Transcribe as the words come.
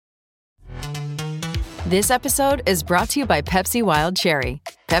This episode is brought to you by Pepsi Wild Cherry.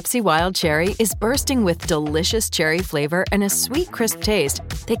 Pepsi Wild Cherry is bursting with delicious cherry flavor and a sweet, crisp taste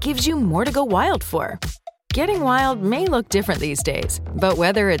that gives you more to go wild for. Getting wild may look different these days, but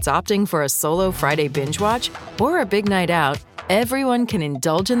whether it's opting for a solo Friday binge watch or a big night out, everyone can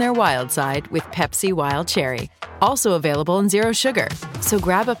indulge in their wild side with Pepsi Wild Cherry. Also available in Zero Sugar. So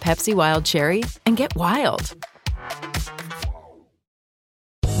grab a Pepsi Wild Cherry and get wild.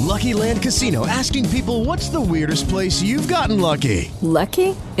 Lucky Land Casino, asking people, what's the weirdest place you've gotten lucky?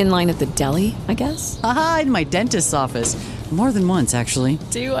 Lucky? In line at the deli, I guess? Aha, in my dentist's office. More than once, actually.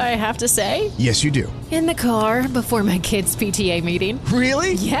 Do I have to say? Yes, you do. In the car before my kids' PTA meeting.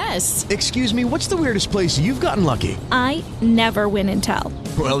 Really? Yes. Excuse me, what's the weirdest place you've gotten lucky? I never win and tell.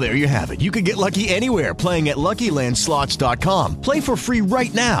 Well, there you have it. You can get lucky anywhere, playing at LuckyLandSlots.com. Play for free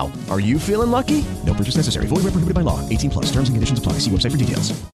right now. Are you feeling lucky? No purchase necessary. Void where prohibited by law. 18+. Terms and conditions apply. See website for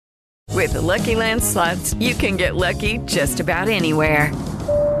details. With the Lucky Land Slots, you can get lucky just about anywhere.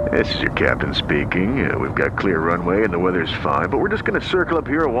 This is your captain speaking. We've got clear runway and the weather's fine, but we're just going to circle up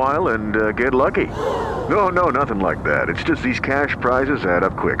here a while and get lucky. No, nothing like that. It's just these cash prizes add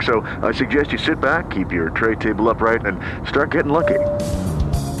up quick. So I suggest you sit back, keep your tray table upright, and start getting lucky.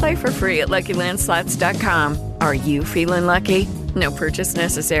 Play for free at LuckyLandSlots.com. Are you feeling lucky? No purchase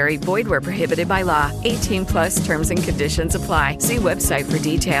necessary. Void where prohibited by law. 18+ terms and conditions apply. See website for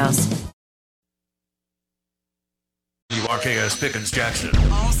details. WRKS Pickens Jackson.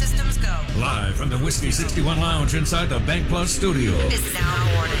 All systems go. Live from the Whiskey 61 Lounge inside the Bank Plus studio. This is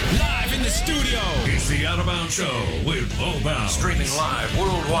Al Warner. Live in the studio. It's the Out of Bounds Show with Bo Bounds. Streaming live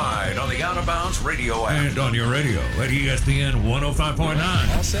worldwide on the Out of Bounds radio app. And on your radio at ESPN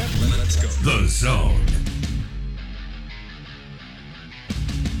 105.9. All set? Let's go. The Zone.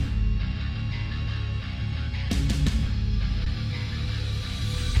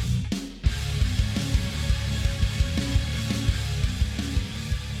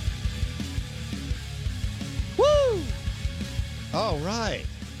 All right.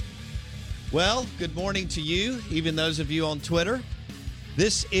 Well, good morning to you, even those of you on Twitter.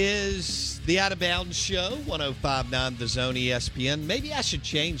 This is the Out of Bounds Show, 105.9 The Zone ESPN. Maybe I should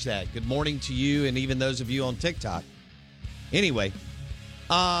change that. Good morning to you and even those of you on TikTok. Anyway,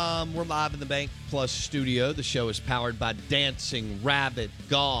 we're live in the Bank Plus studio. The show is powered by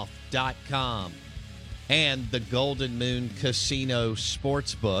DancingRabbitGolf.com and the Golden Moon Casino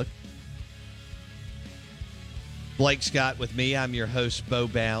Sportsbook. Blake Scott with me. I'm your host, Bo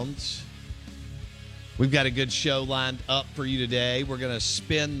Bounds. We've got a good show lined up for you today. We're going to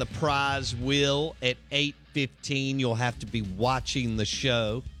spin the prize wheel at 8:15. You'll have to be watching the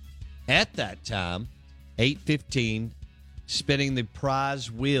show at that time, 8:15, spinning the prize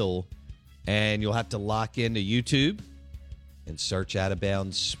wheel, and you'll have to lock into YouTube and search Out of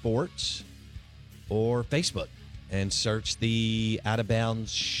Bounds Sports or Facebook and search the Out of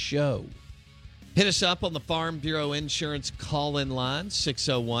Bounds Show. Hit us up on the Farm Bureau Insurance call-in line,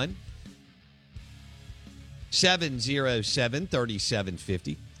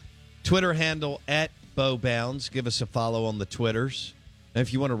 601-707-3750. Twitter handle at Bo Bounds. Give us a follow on the Twitters. And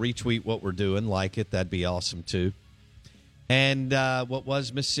if you want to retweet what we're doing, like it, that'd be awesome too. And what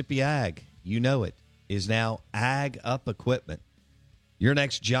was Mississippi Ag, you know it, is now Ag Up Equipment. Your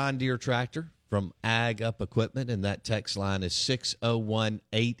next John Deere tractor from Ag Up Equipment, and that text line is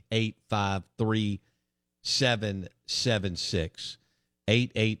 601-885-3776.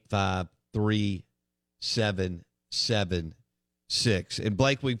 885-3776. And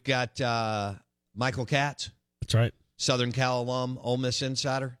Blake, we've got Michael Katz. That's right. Southern Cal alum, Ole Miss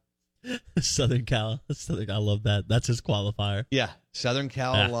insider. Southern Cal. I love that. That's his qualifier. Yeah. Southern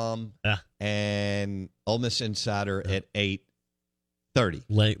Cal alum and Ole Miss insider at 8:30.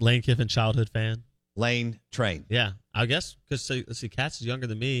 Lane Kiffin, childhood fan. Lane train. Yeah. I guess because, let's see, Katz is younger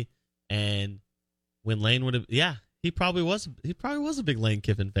than me. And when Lane would have, he probably was a big Lane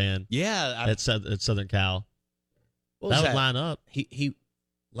Kiffin fan. Yeah. At Southern Cal. That would line up.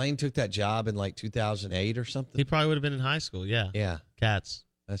 Lane took that job in like 2008 or something. He probably would have been in high school. Yeah. Yeah. Katz.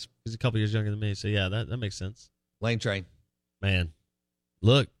 He's a couple years younger than me. So, yeah, that makes sense. Lane train. Man,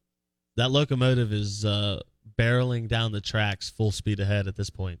 look, that locomotive is barreling down the tracks full speed ahead at this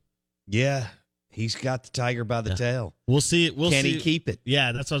point. Yeah. He's got the tiger by the tail. We'll see. Can he keep it?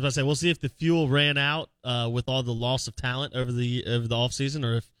 Yeah, that's what I was about to say. We'll see if the fuel ran out with all the loss of talent over the offseason,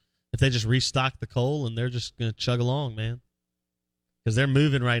 or if they just restock the coal and they're just going to chug along, man. Because they're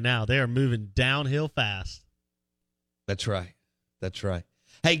moving right now. They are moving downhill fast. That's right.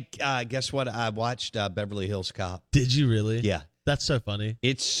 Hey, guess what? I watched Beverly Hills Cop. Did you really? Yeah. That's so funny.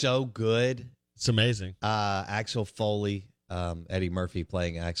 It's so good. It's amazing. Axel Foley, Eddie Murphy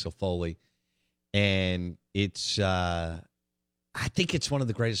playing Axel Foley. and it's I think it's one of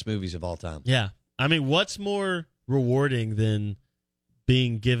the greatest movies of all time. Yeah. I mean, what's more rewarding than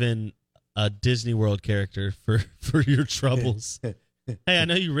being given a Disney World character for your troubles? Hey, I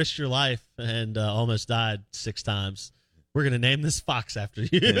know you risked your life and almost died 6 times. We're going to name this fox after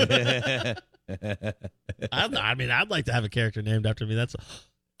you. I mean, I'd like to have a character named after me.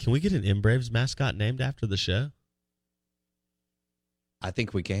 Can we get an M-Braves mascot named after the show? I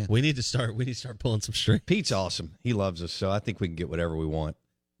think we can. We need to start pulling some strings. Pete's awesome. He loves us, so I think we can get whatever we want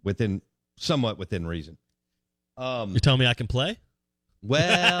somewhat within reason. You're telling me I can play?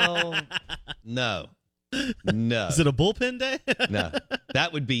 Well, no. Is it a bullpen day? No.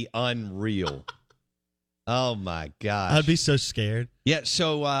 That would be unreal. Oh my gosh. I'd be so scared. Yeah,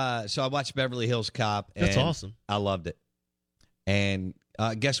 so I watched Beverly Hills Cop. And that's awesome. I loved it. And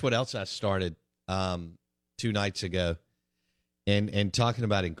guess what else I started 2 nights ago? And talking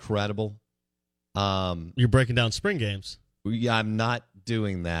about incredible. You're breaking down spring games. Yeah, I'm not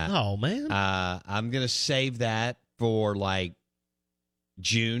doing that. Oh man. I'm gonna save that for like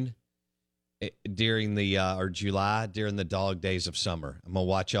June during the or July during the dog days of summer. I'm gonna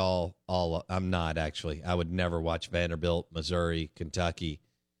watch all. I'm not actually. I would never watch Vanderbilt, Missouri, Kentucky.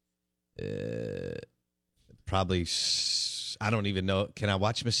 Probably. I don't even know. Can I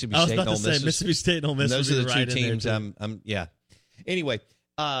watch Mississippi State? I was about to say Mississippi State and Ole Miss. Those are the right 2 teams. I'm yeah. Anyway,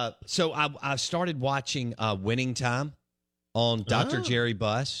 so I started watching Winning Time on Dr. Jerry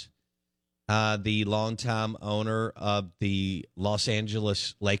Buss, the longtime owner of the Los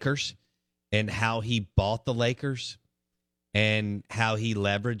Angeles Lakers, and how he bought the Lakers and how he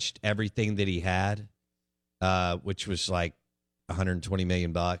leveraged everything that he had, which was like $120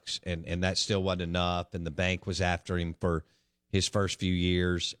 million, and that still wasn't enough. And the bank was after him for his first few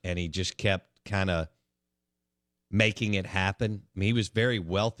years, and he just kept kind of making it happen. I mean, he was very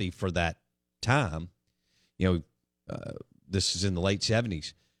wealthy for that time. You know, this is in the late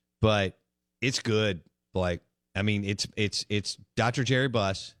 70s, but it's good. Like, I mean, it's Dr. Jerry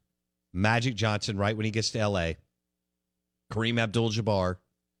Buss, Magic Johnson right when he gets to L.A., Kareem Abdul-Jabbar,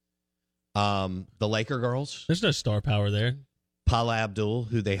 the Laker girls. There's no star power there. Paula Abdul,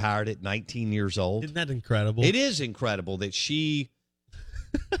 who they hired at 19 years old. Isn't that incredible? It is incredible that she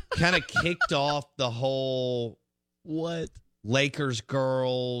kind of kicked off the whole Lakers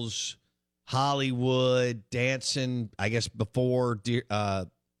girls, Hollywood, dancing, I guess, before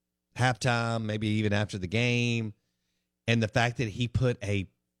halftime, maybe even after the game. And the fact that he put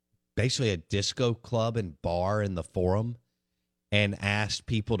basically a disco club and bar in the Forum and asked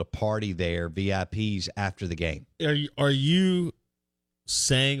people to party there, VIPs, after the game. Are you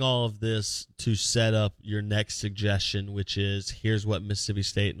saying all of this to set up your next suggestion, which is here's what Mississippi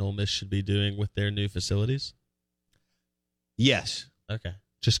State and Ole Miss should be doing with their new facilities? Yes. Okay.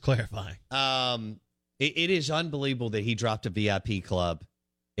 Just clarifying. It is unbelievable that he dropped a VIP club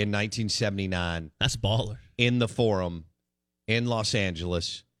in 1979. That's baller. In the Forum in Los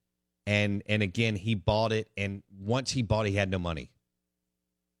Angeles. And again, he bought it, and once he bought it, he had no money.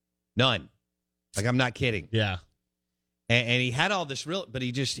 None. Like, I'm not kidding. Yeah. And he had all this but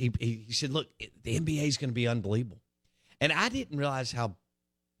he said, look, the NBA is going to be unbelievable. And I didn't realize how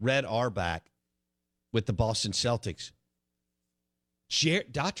Red Auerbach with the Boston Celtics,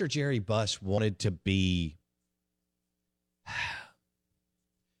 Dr. Jerry Buss wanted to be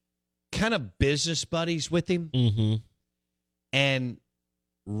kind of business buddies with him. Mm-hmm. And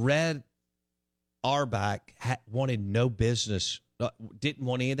Red Auerbach wanted no business, didn't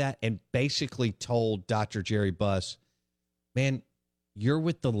want any of that, and basically told Dr. Jerry Buss, man, you're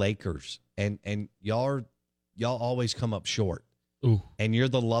with the Lakers, and y'all always come up short. Ooh. And you're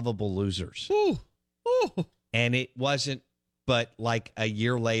the lovable losers. Ooh. Ooh. And it wasn't but like a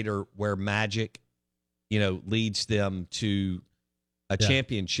year later where Magic, leads them to a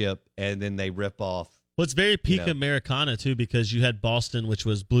championship, and then they rip off. Well, it's very peak Americana, too, because you had Boston, which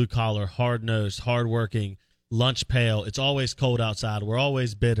was blue-collar, hard-nosed, hard-working, lunch pail. It's always cold outside. We're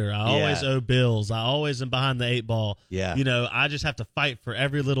always bitter. I always owe bills. I always am behind the 8 ball. Yeah. I just have to fight for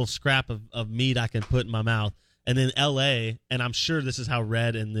every little scrap of meat I can put in my mouth. And then L.A., and I'm sure this is how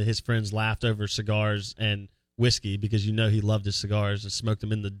Red and his friends laughed over cigars and whiskey, because he loved his cigars and smoked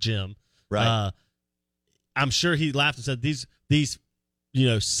them in the gym. Right. I'm sure he laughed and said, these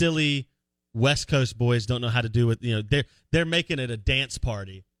silly West Coast boys don't know how to do it. They're making it a dance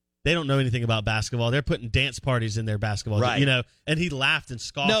party. They don't know anything about basketball. They're putting dance parties in their basketball, right. And he laughed and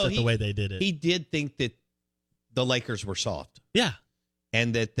scoffed at the way they did it. He did think that the Lakers were soft. Yeah.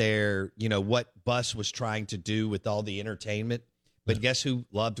 And that they're, what Buss was trying to do with all the entertainment. But guess who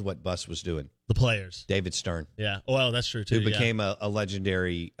loved what Buss was doing? The players. David Stern. Yeah. Well, that's true, too. Who became a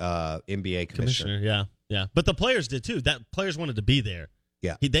legendary NBA commissioner. Yeah. But the players did, too. Players wanted to be there.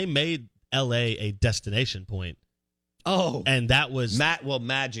 Yeah. They made L.A. a destination point. Oh. And that was...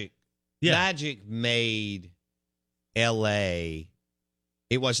 Magic. Yeah. Magic made L.A.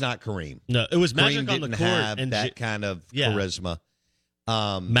 It was not Kareem. No, it was Magic Kareem on the didn't court. have And that kind of charisma.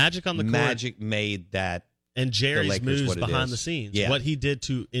 Magic on the court. Magic made that. And Jerry's moves behind the scenes. Yeah. What he did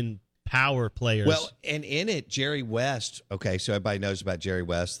to empower players. Well, and in it, Jerry West, okay, so everybody knows about Jerry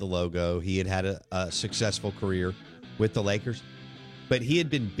West, the logo. He had a successful career with the Lakers. But he had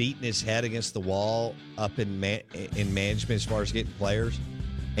been beating his head against the wall up in management as far as getting players.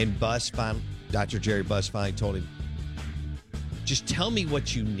 And Dr. Jerry Buss finally told him, just tell me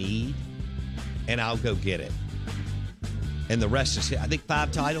what you need, and I'll go get it. And the rest is, I think,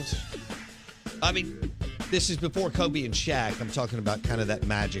 5 titles. I mean, this is before Kobe and Shaq. I'm talking about kind of that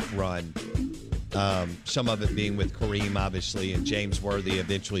Magic run. Some of it being with Kareem, obviously, and James Worthy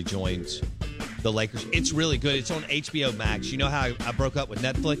eventually joins the Lakers. It's really good. It's on HBO Max. You know how I broke up with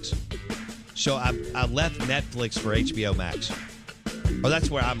Netflix? So I left Netflix for HBO Max. Oh,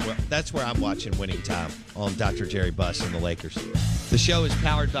 that's where I'm watching Winning Time on Dr. Jerry Buss and the Lakers. The show is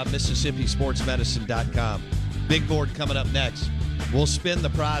powered by MississippiSportsMedicine.com. Big board coming up next. We'll spin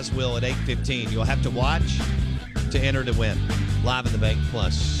the prize wheel at 8:15. You'll have to watch to enter to win. Live in the Bank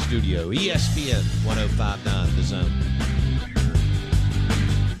Plus studio. ESPN 105.9 The Zone.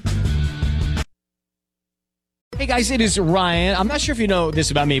 Hey guys, it is Ryan. I'm not sure if you know this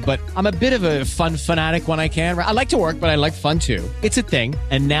about me, but I'm a bit of a fun fanatic when I can. I like to work, but I like fun too. It's a thing.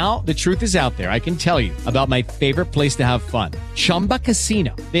 And now the truth is out there. I can tell you about my favorite place to have fun. Chumba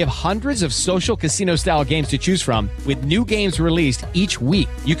Casino. They have hundreds of social casino style games to choose from with new games released each week.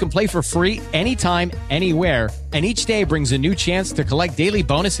 You can play for free anytime, anywhere. And each day brings a new chance to collect daily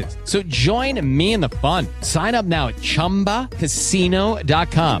bonuses. So join me in the fun. Sign up now at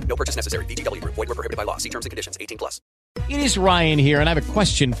ChumbaCasino.com. No purchase necessary. VGW Group. Void where prohibited by law. See terms and conditions. 18+. It is Ryan here, and I have a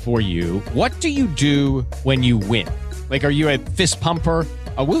question for you. What do you do when you win? Like, are you a fist pumper,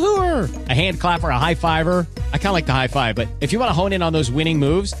 a woohooer, a hand clapper, a high fiver? I kind of like the high five, but if you want to hone in on those winning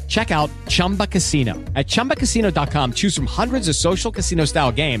moves, check out Chumba Casino. At ChumbaCasino.com, choose from hundreds of social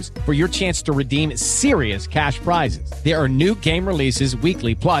casino-style games for your chance to redeem serious cash prizes. There are new game releases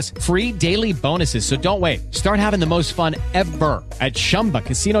weekly, plus free daily bonuses, so don't wait. Start having the most fun ever at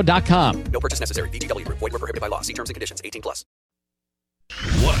ChumbaCasino.com. No purchase necessary. VGW Group. Void where prohibited by law. See terms and conditions. 18+.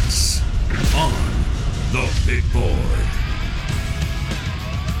 What's on the big board?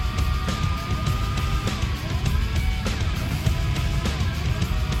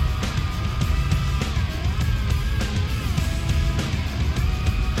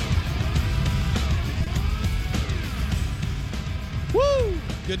 Woo!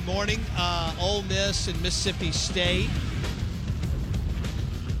 Good morning. Ole Miss and Mississippi State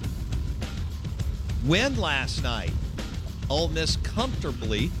win last night. Ole Miss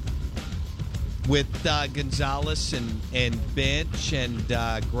comfortably with Gonzalez and Bench and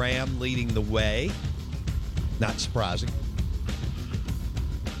Graham leading the way. Not surprising.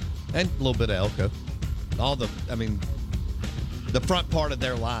 And a little bit of Elko. The front part of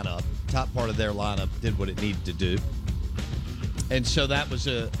their lineup, top part of their lineup did what it needed to do. And so that was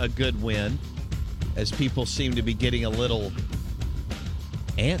a good win, as people seem to be getting a little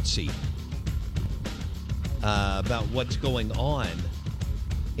antsy about what's going on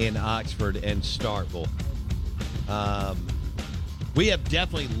in Oxford and Starkville. We have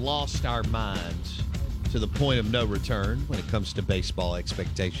definitely lost our minds to the point of no return when it comes to baseball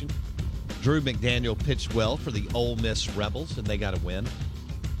expectation. Drew McDaniel pitched well for the Ole Miss Rebels, and they got a win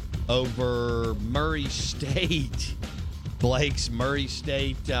over Murray State. Blake's Murray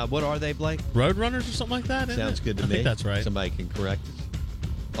State. What are they, Blake? Roadrunners or something like that? Sounds good to I me. think that's right. Somebody can correct us.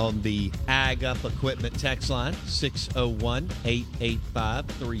 On the Ag Up Equipment text line,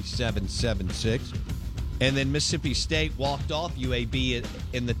 601-885-3776. And then Mississippi State walked off UAB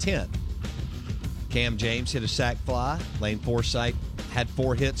in the 10th. Cam James hit a sac fly. Lane Forsythe had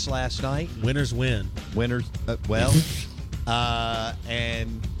 4 hits last night. Winners win. Winners,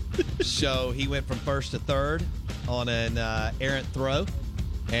 and so he went from first to third on an errant throw,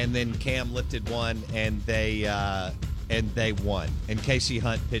 and then Cam lifted one, and they won. And Casey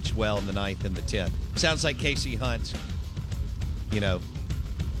Hunt pitched well in the 9th and the 10th. Sounds like Casey Hunt's,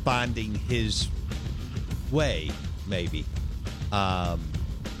 finding his way, maybe,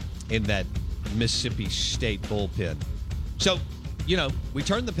 in that Mississippi State bullpen. So, we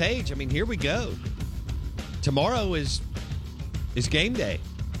turn the page. I mean, here we go. Tomorrow is game day.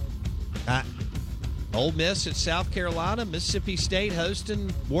 Ole Miss at South Carolina, Mississippi State hosting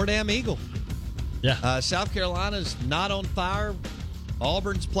Wardam Eagle. Yeah. South Carolina's not on fire.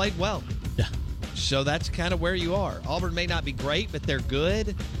 Auburn's played well. Yeah. So that's kind of where you are. Auburn may not be great, but they're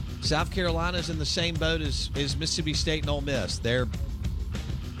good. South Carolina's in the same boat as Mississippi State and Ole Miss. They're,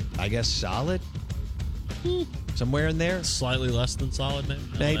 I guess, solid. Somewhere in there. Slightly less than solid, maybe.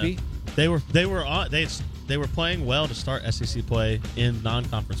 Maybe. They were playing well to start SEC play in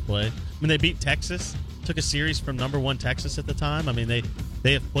non-conference play. I mean, they beat Texas. Took a series from number 1 Texas at the time. I mean,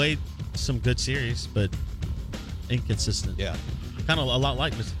 they have played some good series, but inconsistent. Yeah. Kind of a lot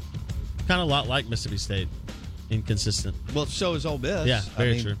like Mississippi State. Inconsistent. Well, so is Ole Miss. Yeah,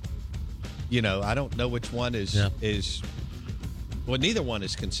 very true. You know, I don't know which one is. Well, neither one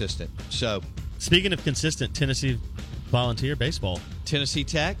is consistent. So, speaking of consistent, Tennessee Volunteer baseball. Tennessee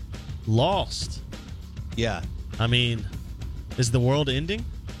Tech lost. Yeah. I mean, is the world ending?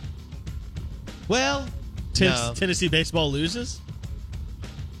 Well, Tennessee baseball loses.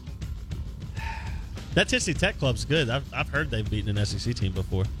 That Tennessee Tech club's good. I've heard they've beaten an SEC team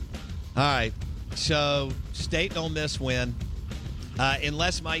before. All right. So, State and Ole Miss win.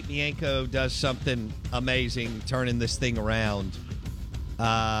 Unless Mike Bianco does something amazing, turning this thing around,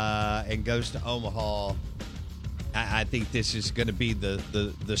 and goes to Omaha, I think this is going to be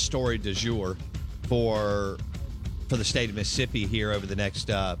the story du jour for the state of Mississippi here over the next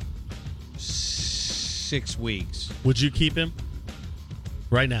 6 weeks. Would you keep him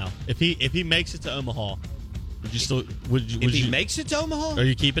right now if he makes it to Omaha? Would you still? If he makes it to Omaha, are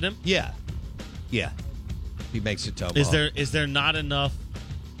you keeping him? Yeah. If he makes it to Omaha. Is there not enough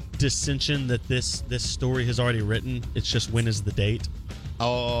dissension that this story has already written? It's just when is the date?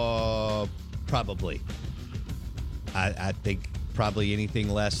 Oh, probably. I think probably anything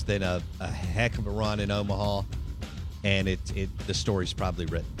less than a heck of a run in Omaha, and the story's probably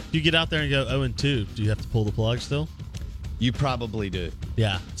written. If you get out there and go 0-2, do you have to pull the plug still? You probably do.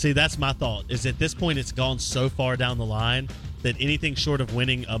 Yeah. See, that's my thought. Is at this point it's gone so far down the line that anything short of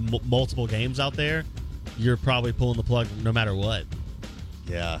winning multiple games out there, you're probably pulling the plug no matter what.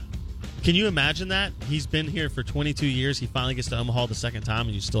 Yeah. Can you imagine that? He's been here for 22 years. He finally gets to Omaha the second time,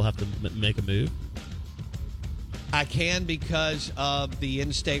 and you still have to make a move? I can because of the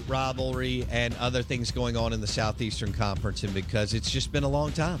in-state rivalry and other things going on in the Southeastern Conference, and because it's just been a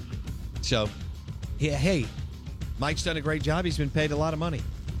long time. So, yeah, hey, Mike's done a great job. He's been paid a lot of money.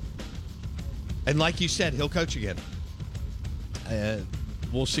 And like you said, he'll coach again.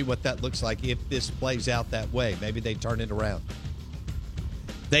 We'll see what that looks like if this plays out that way. Maybe they turn it around.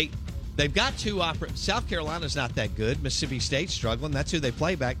 They've got two South Carolina's not that good. Mississippi State's struggling. That's who they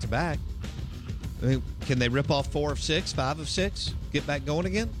play back-to-back. I mean, can they rip off 4 of 6, 5 of 6, get back going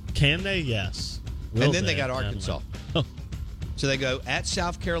again? Can they? Yes. And then they got Arkansas. Oh. So they go at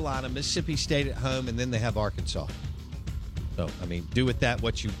South Carolina, Mississippi State at home, and then they have Arkansas. So, I mean, do with that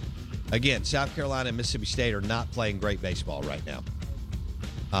what you... Again, South Carolina and Mississippi State are not playing great baseball right now.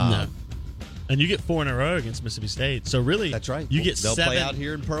 No. And you get 4 in a row against Mississippi State. So really, that's right. You get They'll 7. Play out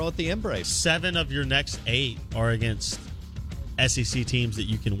here in Pearl at the Embrace. 7 of your next 8 are against SEC teams that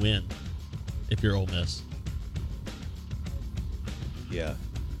you can win if you're Ole Miss. Yeah.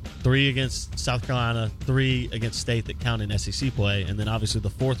 3 against South Carolina, 3 against State that count in SEC play, and then obviously the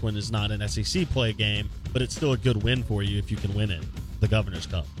 4th one is not an SEC play game, but it's still a good win for you if you can win it, the Governor's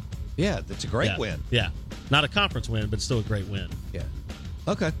Cup. Yeah, that's a great win. Yeah. Not a conference win, but still a great win. Yeah.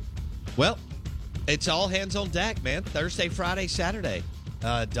 Okay. Well, it's all hands on deck, man. Thursday, Friday, Saturday.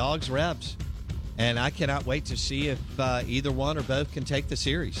 Dogs, Rebs. And I cannot wait to see if either one or both can take the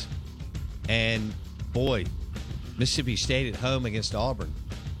series. And, boy, Mississippi State at home against Auburn.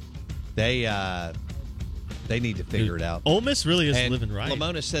 They need to figure it out. Ole Miss really is living right.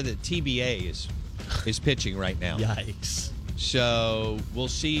 Lamona said that TBA is pitching right now. Yikes. So we'll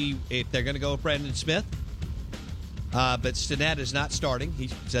see if they're going to go with Brandon Smith. But Stinnett is not starting. He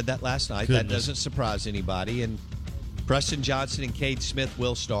said that last night. Goodness. That doesn't surprise anybody. And Preston Johnson and Cade Smith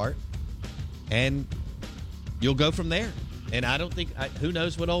will start. And you'll go from there. And I don't think – who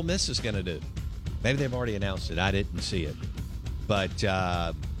knows what Ole Miss is going to do. Maybe they've already announced it. I didn't see it. But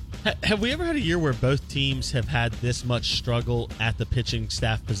have we ever had a year where both teams have had this much struggle at the pitching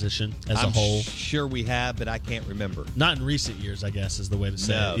staff position as a whole? I'm sure we have, but I can't remember. Not in recent years, I guess, is the way to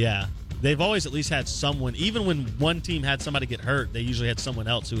say No. it. Yeah. They've always at least had someone, even when one team had somebody get hurt, they usually had someone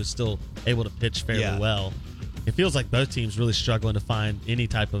else who was still able to pitch fairly well. It feels like both teams really struggling to find any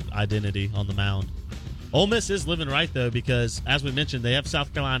type of identity on the mound. Ole Miss is living right, though, because, as we mentioned, they have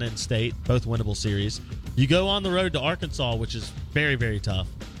South Carolina and State, both winnable series. You go on the road to Arkansas, which is very, very tough.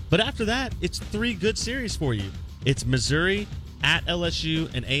 But after that, it's 3 good series for you. It's Missouri, at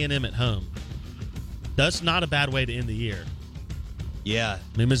LSU, and A&M at home. That's not a bad way to end the year. Yeah.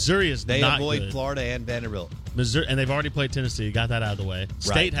 I mean, Missouri is They not avoid good. Florida and Vanderbilt. Missouri, and they've already played Tennessee. Got that out of the way.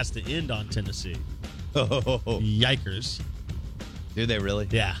 State Right. has to end on Tennessee. Oh, Yikers. do they really?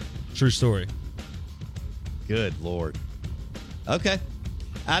 Yeah. True story. Good Lord. Okay.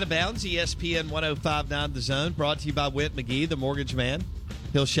 Out of bounds, ESPN 105.9 The Zone, brought to you by Whit McGee, the mortgage man.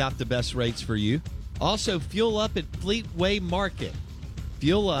 He'll shop the best rates for you. Also, fuel up at Fleetway Market.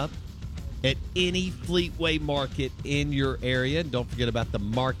 Fuel up at any Fleetway Market in your area. And don't forget about the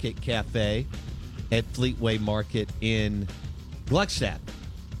Market Cafe at Fleetway Market in Gluckstadt.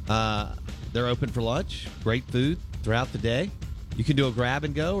 They're open for lunch. Great food throughout the day. You can do a grab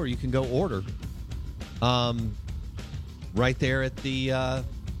and go, or you can go order right there at the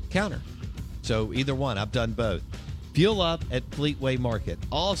counter. So either one. I've done both. Fuel up at Fleetway Market.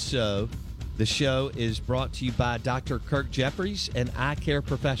 Also, the show is brought to you by Dr. Kirk Jeffries and Eye Care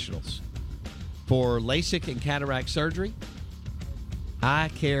Professionals. For LASIK and cataract surgery, Eye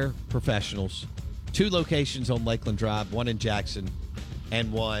Care Professionals. 2 locations on Lakeland Drive, one in Jackson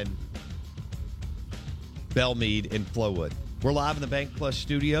and one Belmead in Flowood. We're live in the Bank Plus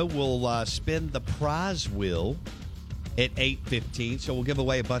studio. We'll spin the prize wheel at 8:15, so we'll give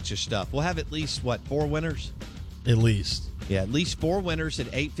away a bunch of stuff. We'll have at least, 4 winners? At least. Yeah, at least 4 winners at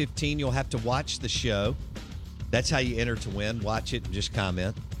 8:15. You'll have to watch the show. That's how you enter to win. Watch it and just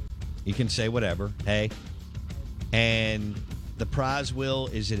comment. You can say whatever. Hey. And the prize wheel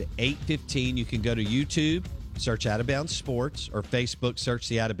is at 8:15. You can go to YouTube, search Out of Bounds Sports, or Facebook, search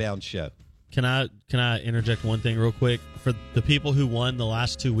the Out of Bounds Show. Can I interject one thing real quick? For the people who won the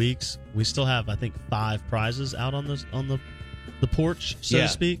last 2 weeks, we still have, I think, 5 prizes out on the porch, so to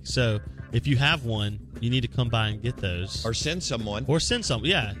speak. So if you have one, you need to come by and get those. Or send someone. Or send some.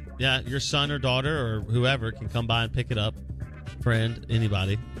 Yeah. Your son or daughter or whoever can come by and pick it up. Friend,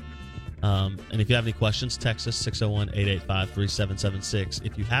 anybody. And if you have any questions, text us 601-885-3776.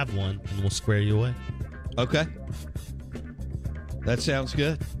 If you have one, and we'll square you away. Okay. That sounds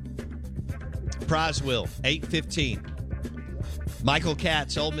good. Prize wheel, 8:15. Michael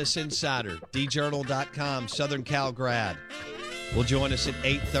Katz, Ole Miss Insider, djournal.com, Southern Cal grad, will join us at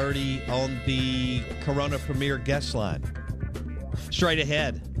 8:30 on the Corona Premier guest line. Straight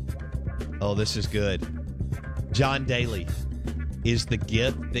ahead. Oh, this is good. John Daly is the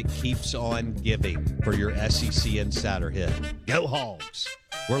gift that keeps on giving for your SEC Insider hit. Go Hogs!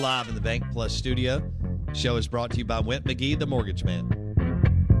 We're live in the Bank Plus studio. Show is brought to you by Whit McGee, the mortgage man.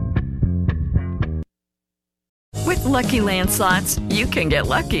 With Lucky Land Slots, you can get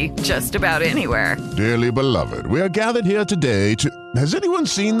lucky just about anywhere. Dearly beloved, we are gathered here today to... Has anyone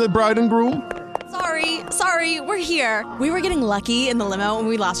seen the bride and groom? Sorry, we're here. We were getting lucky in the limo and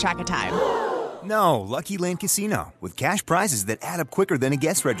we lost track of time. No, Lucky Land Casino, with cash prizes that add up quicker than a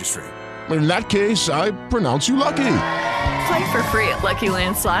guest registry. In that case, I pronounce you lucky. Play for free at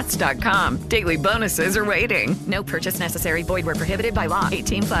LuckyLandSlots.com. Daily bonuses are waiting. No purchase necessary. Void where prohibited by law.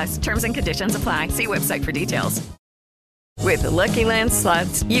 18+. Terms and conditions apply. See website for details. With Lucky Land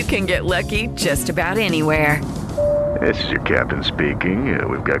Slots, you can get lucky just about anywhere. This is your captain speaking.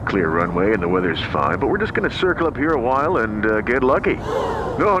 We've got clear runway and the weather's fine, but we're just going to circle up here a while and get lucky.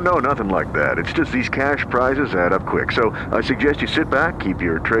 No, nothing like that. It's just these cash prizes add up quick. So I suggest you sit back, keep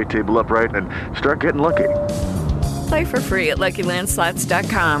your tray table upright, and start getting lucky. Play for free at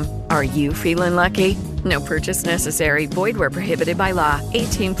LuckyLandSlots.com. Are you feeling lucky? No purchase necessary. Void where prohibited by law.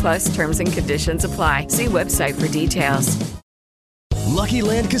 18+ terms and conditions apply. See website for details. Lucky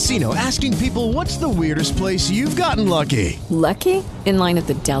Land Casino, asking people, what's the weirdest place you've gotten lucky? Lucky? In line at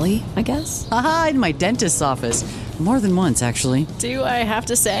the deli, I guess? Aha, in my dentist's office. More than once, actually. Do I have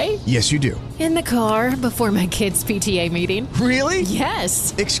to say? Yes, you do. In the car before my kids' PTA meeting. Really?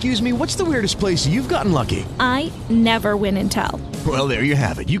 Yes. Excuse me, what's the weirdest place you've gotten lucky? I never win and tell. Well, there you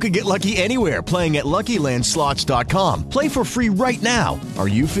have it. You can get lucky anywhere, playing at LuckyLandSlots.com. Play for free right now. Are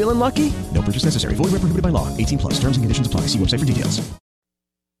you feeling lucky? No purchase necessary. Void where prohibited by law. 18+. Terms and conditions apply. See website for details.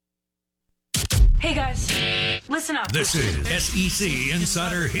 Hey guys, listen up. This is SEC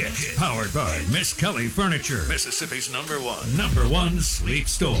Insider Hit, powered by Miss Kelly Furniture, Mississippi's number one sleep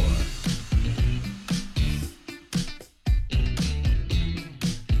store.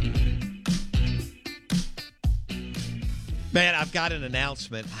 Man, I've got an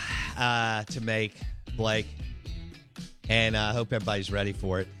announcement to make, Blake, and I hope everybody's ready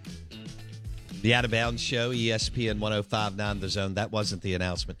for it. The Out of Bounds Show, ESPN 105.9 The Zone. That wasn't the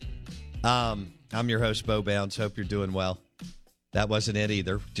announcement. I'm your host, Bo Bounds. Hope you're doing well. That wasn't it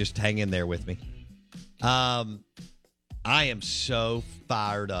either. Just hang in there with me. I am so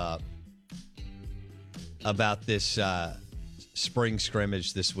fired up about this spring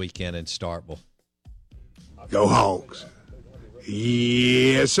scrimmage this weekend in Starkville. Go Hogs.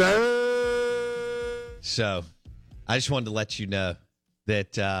 Yes, sir. So I just wanted to let you know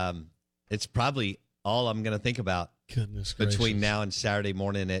that it's probably all I'm going to think about Goodness between gracious. now and Saturday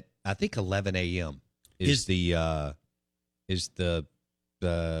morning at, I think, 11 a.m. is the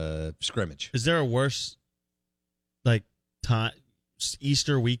scrimmage. Is there a worse time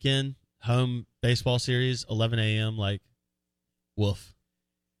Easter weekend home baseball series 11 a.m. like woof?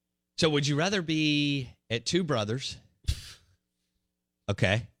 So would you rather be at Two Brothers,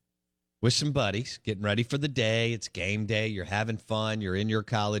 okay, with some buddies, getting ready for the day, it's game day, you're having fun, you're in your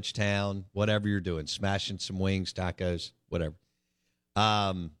college town, whatever you're doing, smashing some wings, tacos, whatever.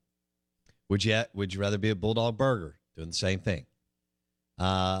 Would you rather be at Bulldog Burger doing the same thing,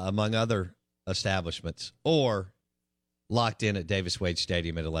 among other establishments, or locked in at Davis Wade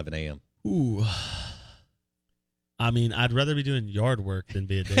Stadium at 11 a.m.? Ooh. I mean, I'd rather be doing yard work than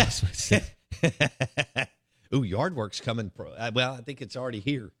be at Davis Wade Stadium. Ooh, yard work's coming. Well, I think it's already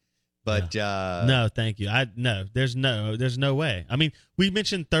here. But no, thank you. There's no way. I mean, we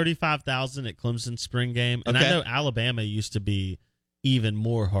mentioned 35,000 at Clemson spring game, and okay. I know Alabama used to be even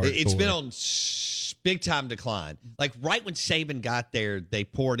more hardcore. It's been on big time decline. Like right when Saban got there, they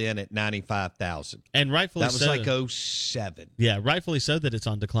poured in at 95,000, and rightfully that was so. like 07. Yeah, rightfully so that it's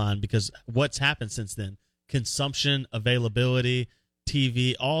on decline because what's happened since then? Consumption, availability,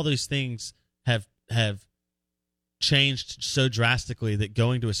 TV, all those things have changed so drastically that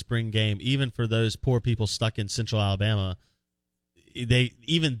going to a spring game, even for those poor people stuck in Central Alabama,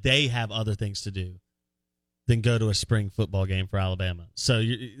 they have other things to do than go to a spring football game for Alabama. So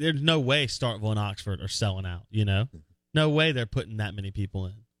there's no way Starkville and Oxford are selling out. No way they're putting that many people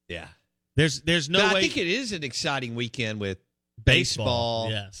in. Yeah, there's no way. I think it is an exciting weekend with baseball,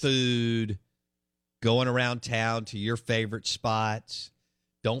 yes. food, going around town to your favorite spots.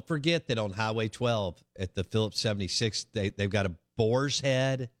 Don't forget that on Highway 12 at the Phillips 76, they've got a Boar's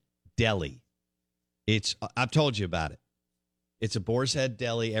Head Deli. I've told you about it. It's a Boar's Head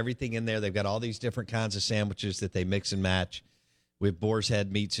Deli, everything in there. They've got all these different kinds of sandwiches that they mix and match with Boar's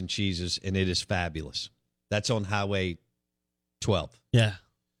Head meats and cheeses, and it is fabulous. That's on Highway 12. Yeah.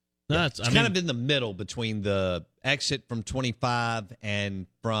 No, it's kind of in the middle between the exit from 25 and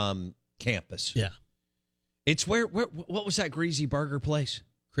from campus. Yeah. It's where what was that greasy burger place?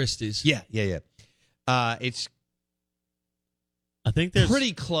 Christie's. Yeah. It's I think there's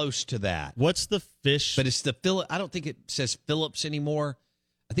pretty close to that. What's the fish? But it's the Phillips. I don't think it says Phillips anymore.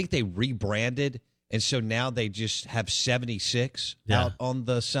 I think they rebranded, and so now they just have 76 out on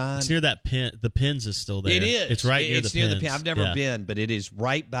the sign. It's near that pin. The Pins is still there. It is. It's right near the It's near Pins. the Pin. I've never been, but it is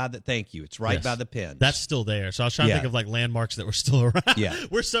right by the. Thank you. It's right by the Pins. That's still there. So I was trying to think of like landmarks that were still around. Yeah,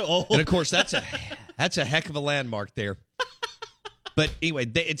 we're so old. And of course, that's a heck of a landmark there. But anyway,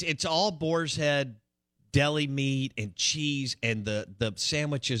 it's all Boar's Head deli meat and cheese, and the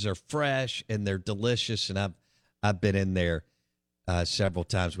sandwiches are fresh and they're delicious. And I've been in there several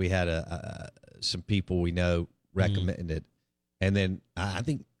times. We had some people we know recommended it, and then I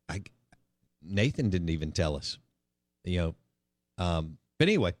think Nathan didn't even tell us, But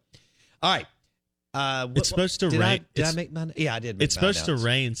anyway, all right. It's supposed to rain. Did I make my? Yeah, I did. It's supposed to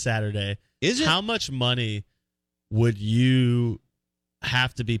rain Saturday. Is it? How much money would you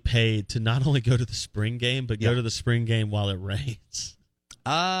have to be paid to not only go to the spring game, but go to the spring game while it rains?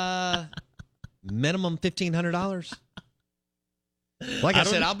 Minimum $1,500. Like I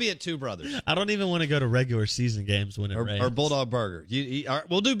said, I'll be at Two Brothers. I don't even want to go to regular season games when it rains. Or Bulldog Burger.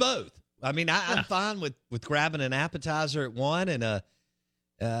 We'll do both. I mean, I'm fine with grabbing an appetizer at one and a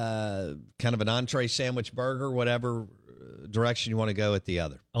kind of an entree sandwich burger, whatever direction you want to go at the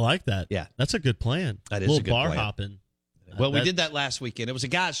other. I like that. Yeah. That's a good plan. That is a good bar plan. hopping. Well, we did that last weekend. It was a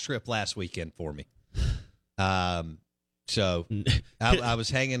guy's trip last weekend for me. So I was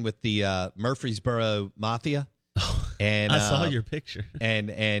hanging with the Murfreesboro Mafia. And I saw your picture.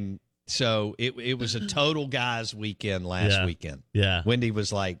 And so it was a total guys weekend last weekend. Yeah. Wendy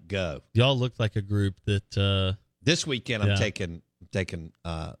was like, go. Y'all looked like a group that this weekend I'm taking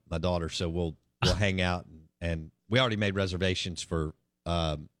my daughter, so we'll hang out and we already made reservations for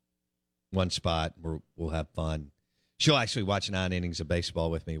one spot where we'll have fun. She'll actually watch 9 innings of baseball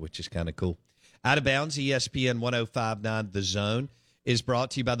with me, which is kind of cool. Out of Bounds, ESPN 105.9 The Zone is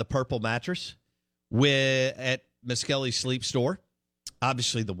brought to you by the Purple Mattress at Miskelly Sleep Store.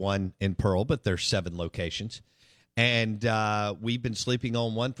 Obviously the one in Pearl, but there's 7 locations. And we've been sleeping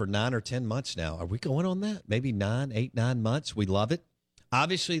on one for 9 or 10 months now. Are we going on that? Maybe 8, 9 months. We love it.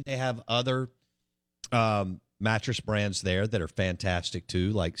 Obviously, they have other mattress brands there that are fantastic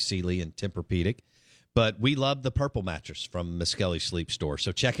too, like Sealy and Tempur-Pedic. But we love the Purple Mattress from Miskelly Sleep Store.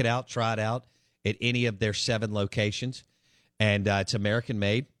 So check it out, try it out at any of their 7 locations. And it's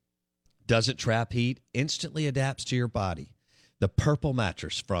American-made, doesn't trap heat, instantly adapts to your body. The Purple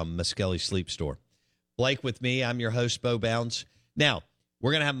Mattress from Muskelly Sleep Store. Blake with me. I'm your host, Bo Bounds. Now,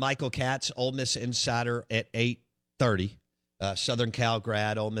 we're going to have Michael Katz, Ole Miss Insider, at 8:30. Southern Cal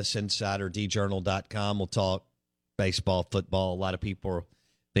grad, Ole Miss Insider, djournal.com. We'll talk baseball, football. A lot of people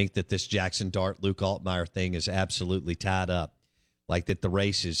think that this Jackson Dart, Luke Altmaier thing is absolutely tied up, like that the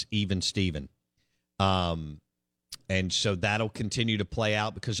race is even Steven. And so that'll continue to play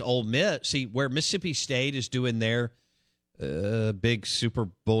out because Ole Miss, see, where Mississippi State is doing their big Super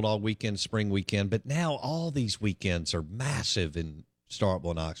Bulldog weekend, spring weekend, but now all these weekends are massive in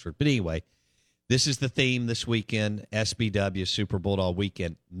Starkville and Oxford. But anyway, this is the theme this weekend, SBW, Super Bulldog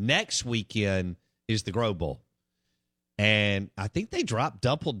weekend. Next weekend is the Grove Bowl. And I think they dropped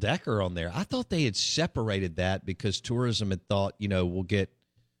Double Decker on there. I thought they had separated that because tourism had thought,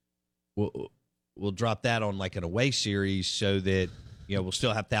 we'll drop that on like an away series so that, we'll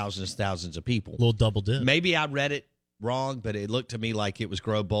still have thousands of people. A little double dip. Maybe I read it wrong, but it looked to me like it was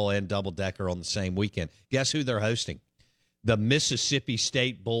Grove Bowl and Double Decker on the same weekend. Guess who they're hosting? The Mississippi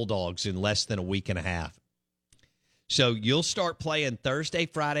State Bulldogs in less than a week and a half. So you'll start playing Thursday,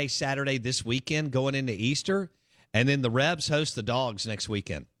 Friday, Saturday this weekend going into Easter, and then the Rebs host the Dogs next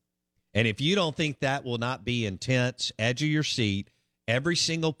weekend. And if you don't think that will not be intense, edge of your seat, every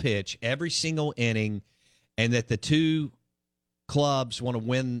single pitch, every single inning, and that the two clubs want to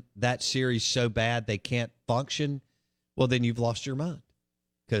win that series so bad they can't function, well, then you've lost your mind.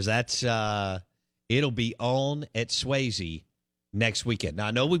 Because that's it'll be on at Swayze next weekend. Now,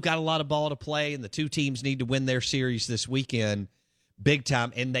 I know we've got a lot of ball to play, and the two teams need to win their series this weekend big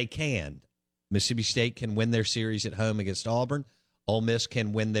time, and they can. Mississippi State can win their series at home against Auburn. Ole Miss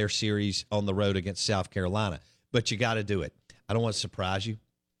can win their series on the road against South Carolina. But you got to do it. I don't want to surprise you,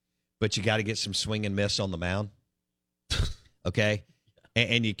 but you got to get some swing and miss on the mound, okay?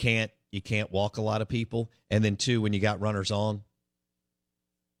 And you can't walk a lot of people. And then, two, when you got runners on,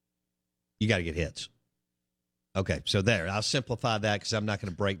 you got to get hits. Okay, so there. I'll simplify that because I'm not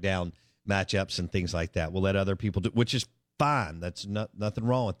going to break down matchups and things like that. We'll let other people do, which is fine. That's nothing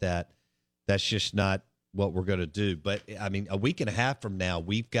wrong with that. That's just not what we're going to do. But, I mean, a week and a half from now,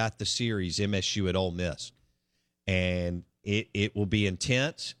 we've got the series MSU at Ole Miss. And it will be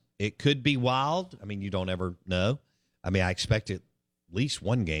intense. It could be wild. I mean, you don't ever know. I mean, I expect at least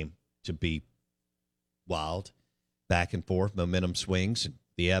one game to be wild, back and forth, momentum swings, and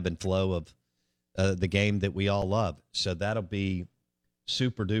the ebb and flow of the game that we all love. So that'll be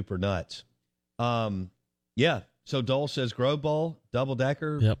super duper nuts. Yeah. So Dole says Grove Bowl, Double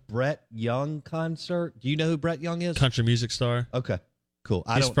Decker, yep. Brett Young concert. Do you know who Brett Young is? Country music star. Okay, cool.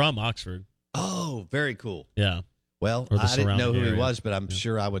 He's from Oxford. Oh, very cool. Yeah. Well, I didn't know who he was, but I'm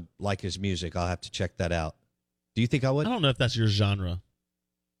sure I would like his music. I'll have to check that out. Do you think I would? I don't know if that's your genre.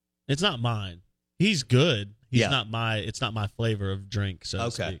 It's not mine. He's good. It's not my flavor of drink, so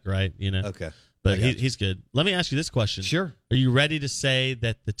to speak, right? Okay. But he's good. Let me ask you this question. Sure. Are you ready to say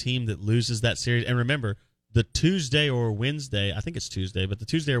that the team that loses that series, and remember, the Tuesday or Wednesday, I think it's Tuesday, but the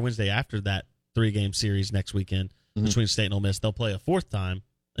Tuesday or Wednesday after that 3-game series next weekend between State and Ole Miss, they'll play a fourth time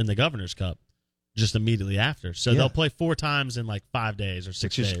in the Governor's Cup just immediately after. So they'll play 4 times in like 5 days or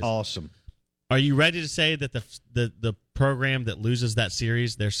 6 days. Which is awesome. Are you ready to say that the program that loses that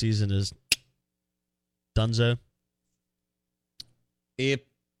series, their season is dunzo? If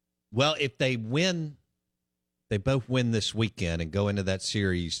they win, they both win this weekend and go into that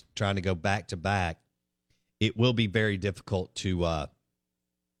series trying to go back-to-back, it will be very difficult to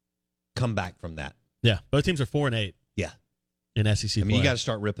come back from that. Yeah, both teams are 4-8. Yeah. In SEC play. I mean, you got to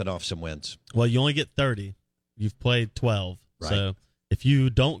start ripping off some wins. Well, you only get 30. You've played 12. Right. So if you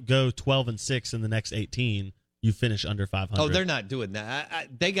don't go 12-6 in the next 18, you finish under 500. Oh, they're not doing that.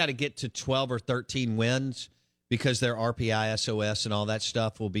 They got to get to 12 or 13 wins because their RPI, SOS, and all that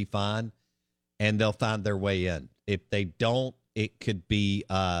stuff will be fine, and they'll find their way in. If they don't, it could be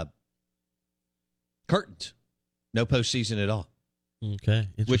curtains. No postseason at all. Okay.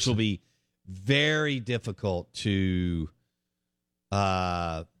 Which will be very difficult to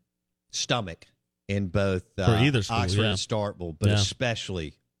stomach in both for either school, Oxford and Starkville, but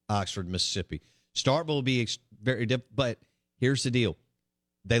especially Oxford, Mississippi. Starkville will be very difficult, but here's the deal.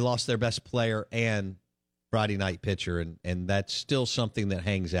 They lost their best player and Friday night pitcher, and that's still something that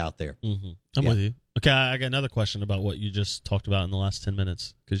hangs out there. Mm-hmm. I'm with you. Okay, I got another question about what you just talked about in the last 10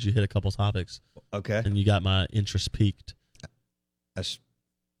 minutes because you hit a couple topics. Okay. And you got my interest piqued.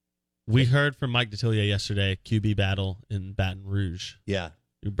 We heard from Mike Detillier yesterday, QB battle in Baton Rouge. Yeah.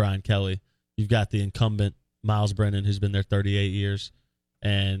 Brian Kelly. You've got the incumbent Miles Brennan, who's been there 38 years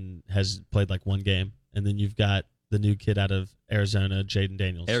and has played like one game. And then you've got the new kid out of Arizona, Jaden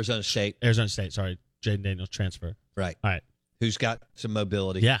Daniels. Arizona State, sorry. Jaden Daniels transfer. Right. All right. Who's got some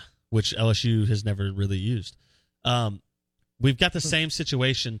mobility. Yeah, which LSU has never really used. We've got the same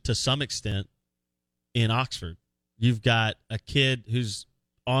situation to some extent in Oxford. You've got a kid who's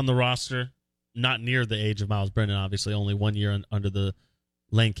on the roster, not near the age of Miles Brennan, obviously, only 1 year under the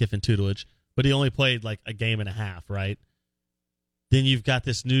Lane Kiffin tutelage, but he only played like a game and a half, right? Then you've got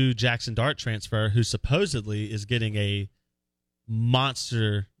this new Jackson Dart transfer who supposedly is getting a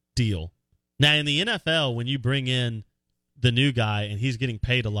monster deal. Now, in the NFL, when you bring in the new guy and he's getting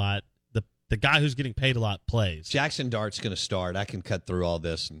paid a lot, the guy who's getting paid a lot plays. Jackson Dart's going to start. I can cut through all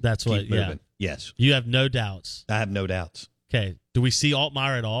this and That's keep what, moving. yeah. Yes. You have no doubts. I have no doubts. Okay. Do we see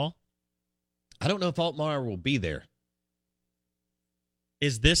Altmaier at all? I don't know if Altmaier will be there.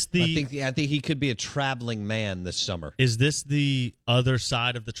 Is this the... I think he could be a traveling man this summer. Is this the other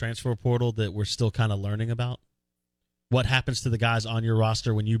side of the transfer portal that we're still kind of learning about? What happens to the guys on your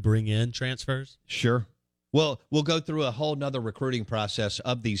roster when you bring in transfers? Sure. Well, we'll go through a whole nother recruiting process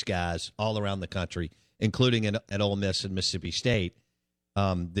of these guys all around the country, including at Ole Miss and Mississippi State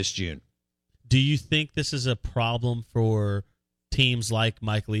this June. Do you think this is a problem for teams like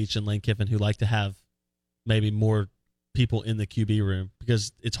Mike Leach and Lane Kiffin who like to have maybe more people in the QB room?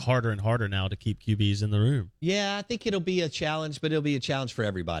 Because it's harder and harder now to keep QBs in the room. Yeah, I think it'll be a challenge, but it'll be a challenge for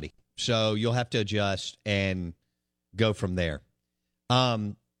everybody. So you'll have to adjust and go from there.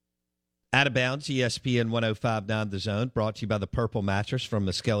 Out of Bounds, ESPN 105.9 The Zone, brought to you by the Purple Mattress from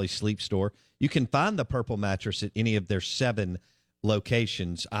Muskelly Sleep Store. You can find the Purple Mattress at any of their 7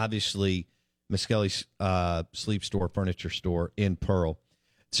 locations. Obviously, Muskelly Sleep Store, Furniture Store in Pearl.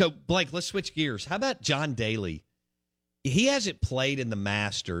 So, Blake, let's switch gears. How about John Daly? He hasn't played in the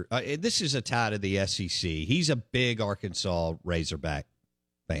Master. This is a tie to the SEC. He's a big Arkansas Razorback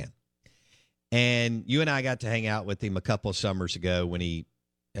fan. And you and I got to hang out with him a couple of summers ago when he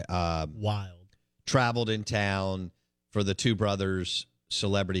traveled in town for the Two Brothers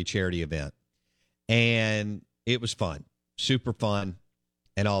celebrity charity event. And it was fun, super fun,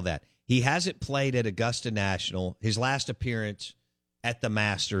 and all that. He hasn't played at Augusta National. His last appearance at the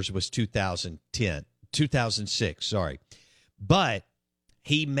Masters was 2006, sorry. But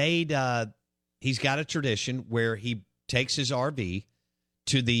he made he's got a tradition where he takes his RV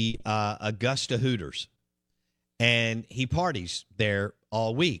to the Augusta Hooters, and he parties there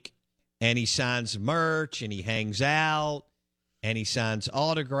all week. And he signs merch, and he hangs out, and he signs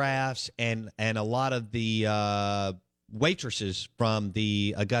autographs, and a lot of the waitresses from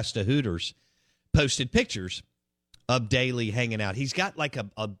the Augusta Hooters posted pictures of Daly hanging out. He's got like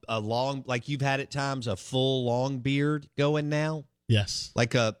a long, like you've had at times, a full long beard going now. Yes.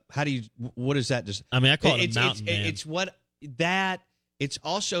 Like what is that? Just, I mean, I call it a mountain man. It's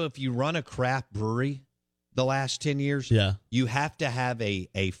also, if you run a craft brewery the last 10 years, yeah, you have to have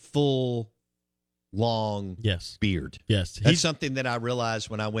a full, long beard. Yes. That's something that I realized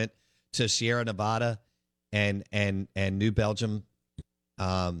when I went to Sierra Nevada and New Belgium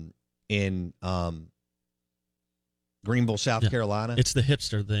in Greenville, South Carolina. It's the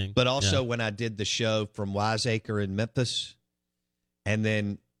hipster thing. But also when I did the show from Wiseacre in Memphis, and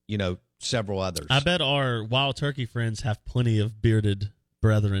then, several others. I bet our Wild Turkey friends have plenty of bearded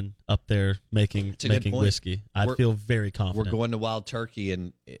brethren up there making whiskey. I feel very confident. We're going to Wild Turkey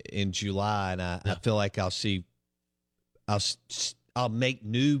in July, and I feel like I'll make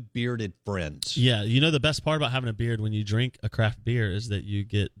new bearded friends. Yeah, the best part about having a beard when you drink a craft beer is that you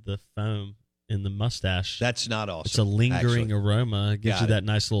get the foam in the mustache. That's not awesome. It's a lingering aroma. It gives you that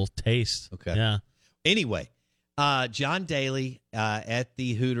nice little taste. Okay. Yeah. Anyway, John Daly at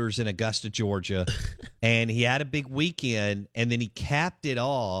the Hooters in Augusta, Georgia, and he had a big weekend, and then he capped it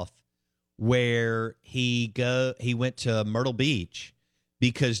off where he went to Myrtle Beach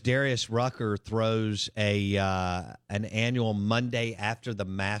because Darius Rucker throws an annual Monday after the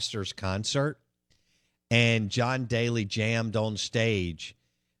Masters concert, and John Daly jammed on stage.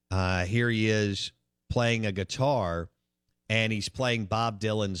 Here he is playing a guitar, and he's playing Bob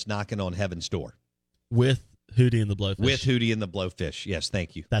Dylan's Knocking on Heaven's Door. With Hootie and the Blowfish. With Hootie and the Blowfish. Yes,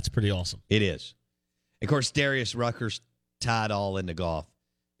 thank you. That's pretty awesome. It is. Of course, Darius Rucker's tied all into golf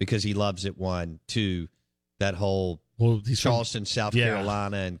because he loves it. 1, 2, that whole Charleston, South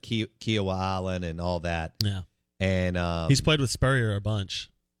Carolina, and Kiowa Island and all that. Yeah. And he's played with Spurrier a bunch.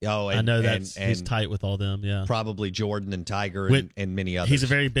 Oh, I know that he's tight with all them. Yeah, probably Jordan and Tiger and many others. He's a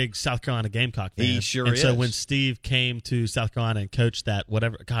very big South Carolina Gamecock fan. He sure and is. So when Steve came to South Carolina and coached that it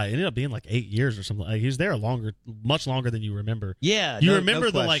ended up being like 8 years or something. He was there much longer than you remember. Yeah, you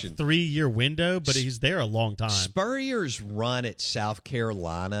remember the 3-year window, but he's there a long time. Spurrier's run at South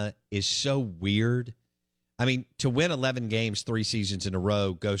Carolina is so weird. I mean, to win 11 games 3 seasons in a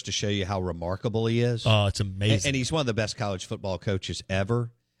row goes to show you how remarkable he is. Oh, it's amazing. And he's one of the best college football coaches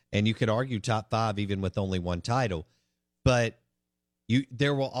ever. And you could argue top 5 even with only one title. But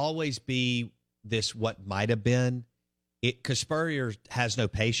there will always be this what might have been. Because Spurrier has no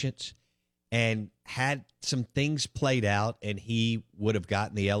patience and had some things played out and he would have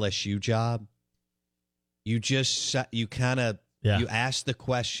gotten the LSU job. You ask the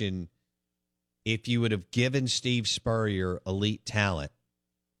question, if you would have given Steve Spurrier elite talent,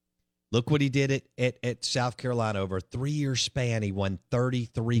 look what he did at South Carolina. Over a 3-year span, he won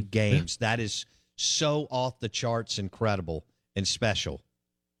 33 games. That is so off the charts incredible and special.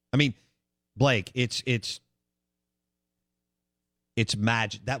 I mean, Blake, it's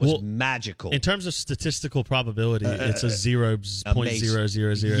magic. That was magical. In terms of statistical probability, it's a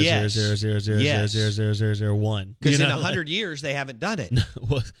 0.000000000001. Because in 100 years, they haven't done it.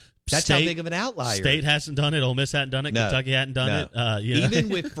 That's how big of an outlier. State hasn't done it. Ole Miss hadn't done it. No. Kentucky hadn't done it. Even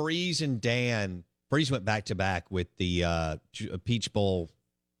with Freeze and Dan, Freeze went back-to-back with the Peach Bowl,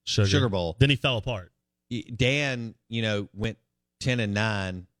 Sugar Bowl. Then he fell apart. Dan, went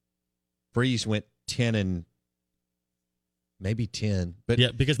 10-9. Freeze went 10 maybe 10. But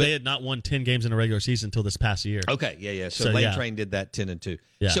because they had not won 10 games in a regular season until this past year. Okay, yeah. So Lane Train did that 10-2.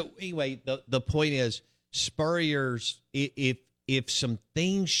 Yeah. So anyway, the point is Spurrier's if some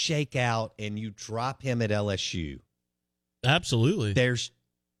things shake out and you drop him at LSU, absolutely.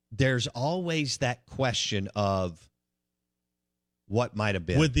 There's always that question of what might have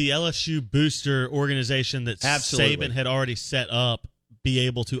been. Would the LSU booster organization that Saban had already set up be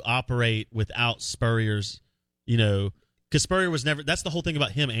able to operate without Spurrier's, because Spurrier was never – that's the whole thing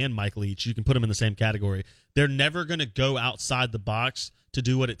about him and Mike Leach. You can put them in the same category. They're never going to go outside the box to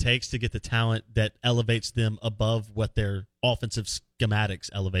do what it takes to get the talent that elevates them above what their offensive schematics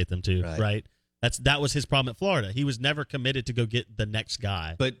elevate them to, right? That was his problem at Florida. He was never committed to go get the next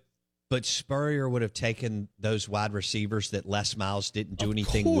guy. But Spurrier would have taken those wide receivers that Les Miles didn't do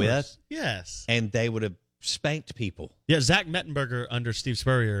anything with. Yes. And they would have spanked people. Yeah, Zach Mettenberger under Steve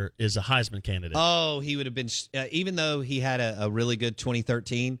Spurrier is a Heisman candidate. Oh, he would have been, even though he had a really good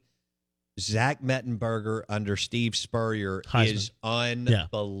 2013, Zach Mettenberger under Steve Spurrier is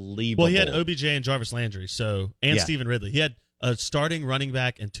unbelievable. Well, he had OBJ and Jarvis Landry, and Stephen Ridley. He had a starting running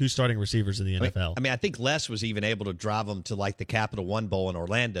back and 2 starting receivers in the NFL. I think Les was even able to drive them to like the Capital One Bowl in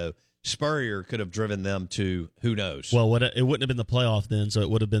Orlando. Spurrier could have driven them to who knows. Well, it wouldn't have been the playoff then, so it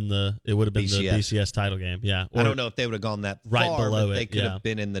would have been the BCS title game. Yeah, I don't know if they would have gone that right far, below but it. They could have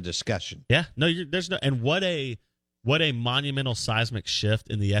been in the discussion. Yeah, no, there's no. And what a monumental seismic shift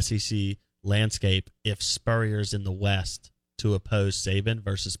in the SEC landscape if Spurrier's in the West to oppose Saban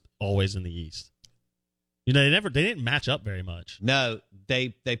versus always in the East. They didn't match up very much. No,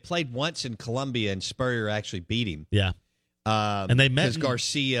 they played once in Columbia and Spurrier actually beat him. Yeah, and they met because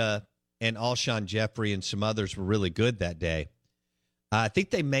Garcia and Alshon Jeffrey and some others were really good that day. I think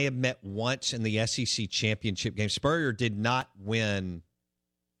they may have met once in the SEC championship game. Spurrier did not win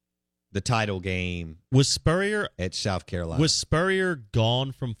the title game. Was Spurrier at South Carolina? Was Spurrier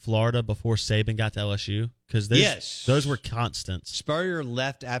gone from Florida before Saban got to LSU? Because those were constants. Spurrier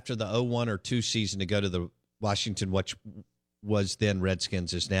left after the 01 or 2 season to go to the Washington, which was then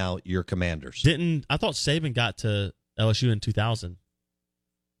Redskins, is now your Commanders. I thought Saban got to LSU in 2000.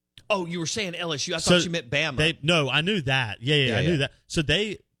 Oh, you were saying LSU. I thought you meant Bama. No, I knew that. Yeah, I knew that. So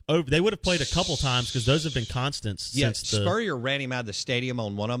they would have played a couple times because those have been constants. Yes, since Spurrier ran him out of the stadium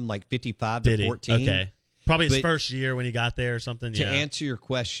on one of them, like 55-14. Okay, probably his first year when he got there or something. To answer your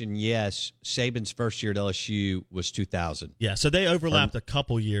question, yes, Saban's first year at LSU was 2000. Yeah, so they overlapped a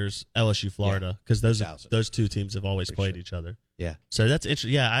couple years, LSU, Florida, because those 2 teams have always played each other. Yeah, so that's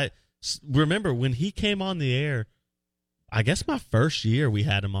interesting. Yeah, I remember when he came on the air. I guess my first year we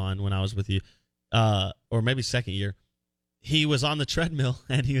had him on when I was with you, or maybe second year. He was on the treadmill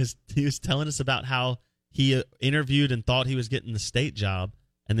and he was telling us about how he interviewed and thought he was getting the state job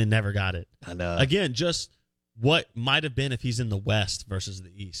and then never got it. I know. Again, just what might have been if he's in the West versus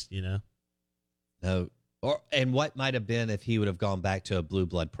the East, No, and what might have been if he would have gone back to a blue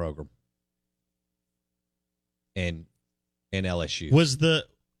blood program. And in LSU,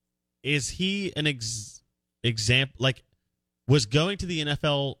 is he an example like? Was going to the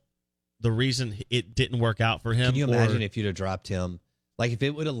NFL the reason it didn't work out for him? Can you imagine if you'd have dropped him? Like if it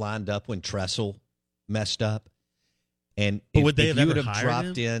would have lined up when Tressel messed up, and would they have you ever would have hired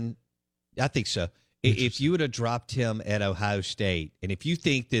dropped him? in? I think so. If you would have dropped him at Ohio State, and if you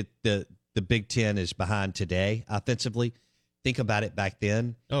think that the Big Ten is behind today offensively, think about it back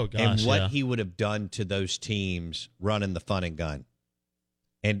then. Oh gosh, and what he would have done to those teams running the fun and gun,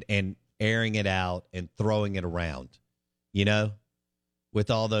 and airing it out and throwing it around,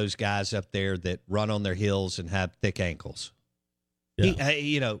 with all those guys up there that run on their heels and have thick ankles.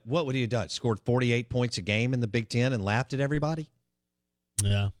 Yeah. What would he have done? Scored 48 points a game in the Big Ten and laughed at everybody?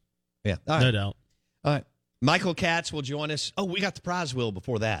 Yeah. Yeah. All right. No doubt. All right. Michael Katz will join us. Oh, we got the prize wheel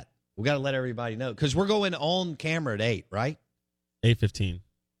before that. We got to let everybody know because we're going on camera at 8, right? 8:15.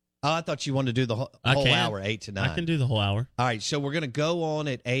 Oh, I thought you wanted to do the whole hour, 8 to 9. I can do the whole hour. All right, so we're going to go on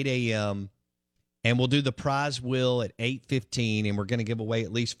at 8 a.m., and we'll do the prize wheel at 8:15, and we're going to give away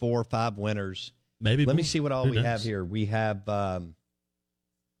at least 4 or 5 winners. Maybe. Let me see what all Who we knows? have here. We have all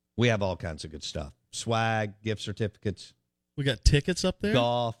kinds of good stuff. Swag, gift certificates. We got tickets up there?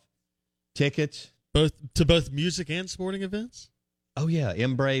 Golf, tickets. Both music and sporting events? Oh, yeah,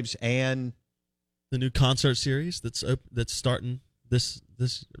 M-Braves and the new concert series that's starting this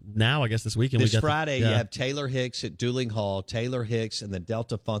now, I guess, this weekend. This Friday, you have Taylor Hicks at Dueling Hall, Taylor Hicks and the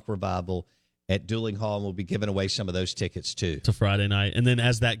Delta Funk Revival at Dueling Hall, and we'll be giving away some of those tickets, too. It's a Friday night. And then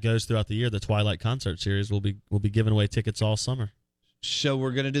as that goes throughout the year, the Twilight Concert Series will be giving away tickets all summer. So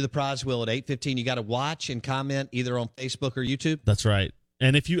we're going to do the prize wheel at 8:15. You got to watch and comment either on Facebook or YouTube. That's right.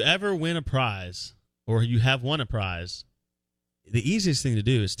 And if you ever win a prize or you have won a prize, the easiest thing to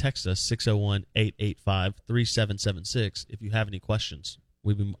do is text us 601-885-3776 if you have any questions.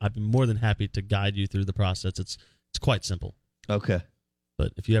 I've been more than happy to guide you through the process. It's quite simple. Okay.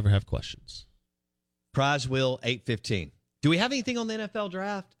 But if you ever have questions. Prize wheel, 8:15. Do we have anything on the NFL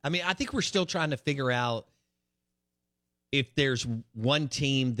draft? I mean, I think we're still trying to figure out if there's one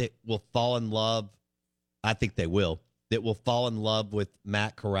team that will fall in love. I think they will. That will fall in love with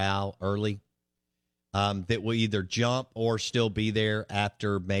Matt Corral early. That will either jump or still be there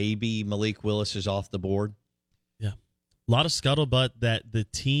after maybe Malik Willis is off the board. Yeah. A lot of scuttlebutt that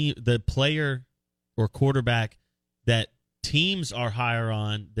the player or quarterback that teams are higher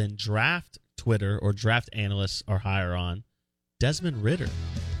on than draft Twitter or draft analysts are higher on, Desmond Ridder.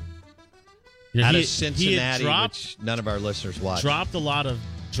 Out of Cincinnati, which none of our listeners watch. Dropped on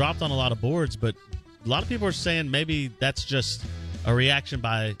a lot of boards, but a lot of people are saying maybe that's just a reaction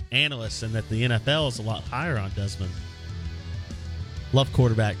by analysts and that the NFL is a lot higher on Desmond. Love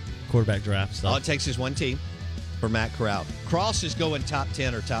quarterback draft stuff. All it takes is one team for Matt Corral. Cross is going top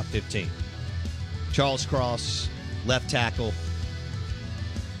 10 or top 15. Charles Cross, left tackle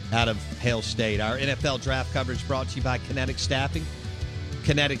out of Hale State. Our NFL draft coverage brought to you by Kinetic Staffing.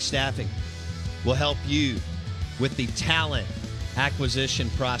 Kinetic Staffing will help you with the talent acquisition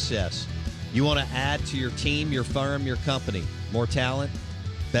process. You want to add to your team, your firm, your company. More talent,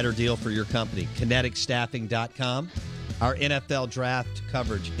 better deal for your company. KineticStaffing.com. Our NFL draft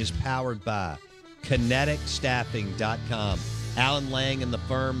coverage is powered by KineticStaffing.com. Alan Lang and the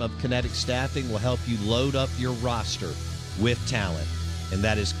firm of Kinetic Staffing will help you load up your roster with talent. And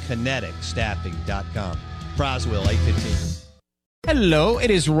that is KineticStaffing.com. Prize wheel, 8:15. Hello,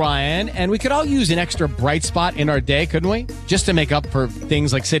 it is Ryan, and we could all use an extra bright spot in our day, couldn't we? Just to make up for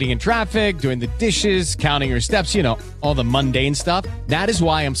things like sitting in traffic, doing the dishes, counting your steps, all the mundane stuff. That is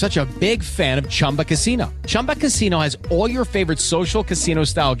why I'm such a big fan of Chumba Casino. Chumba Casino has all your favorite social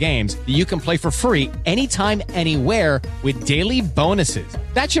casino-style games that you can play for free anytime, anywhere with daily bonuses.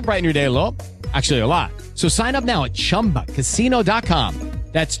 That should brighten your day a little. Actually, a lot. So sign up now at ChumbaCasino.com.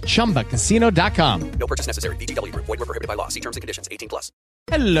 That's ChumbaCasino.com. No purchase necessary. VGW Group. Void where prohibited by law. See terms and conditions. 18+.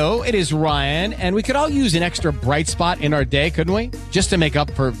 Hello, it is Ryan, and we could all use an extra bright spot in our day, couldn't we? Just to make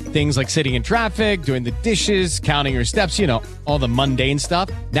up for things like sitting in traffic, doing the dishes, counting your steps, all the mundane stuff.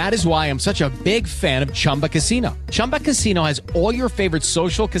 That is why I'm such a big fan of Chumba Casino. Chumba Casino has all your favorite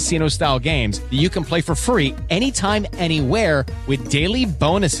social casino-style games that you can play for free anytime, anywhere with daily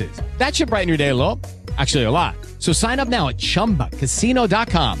bonuses. That should brighten your day a little. Actually, a lot. So sign up now at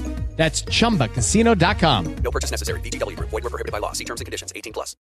ChumbaCasino.com. That's ChumbaCasino.com. No purchase necessary. VGW Group. Void where prohibited by law. See terms and conditions. 18+.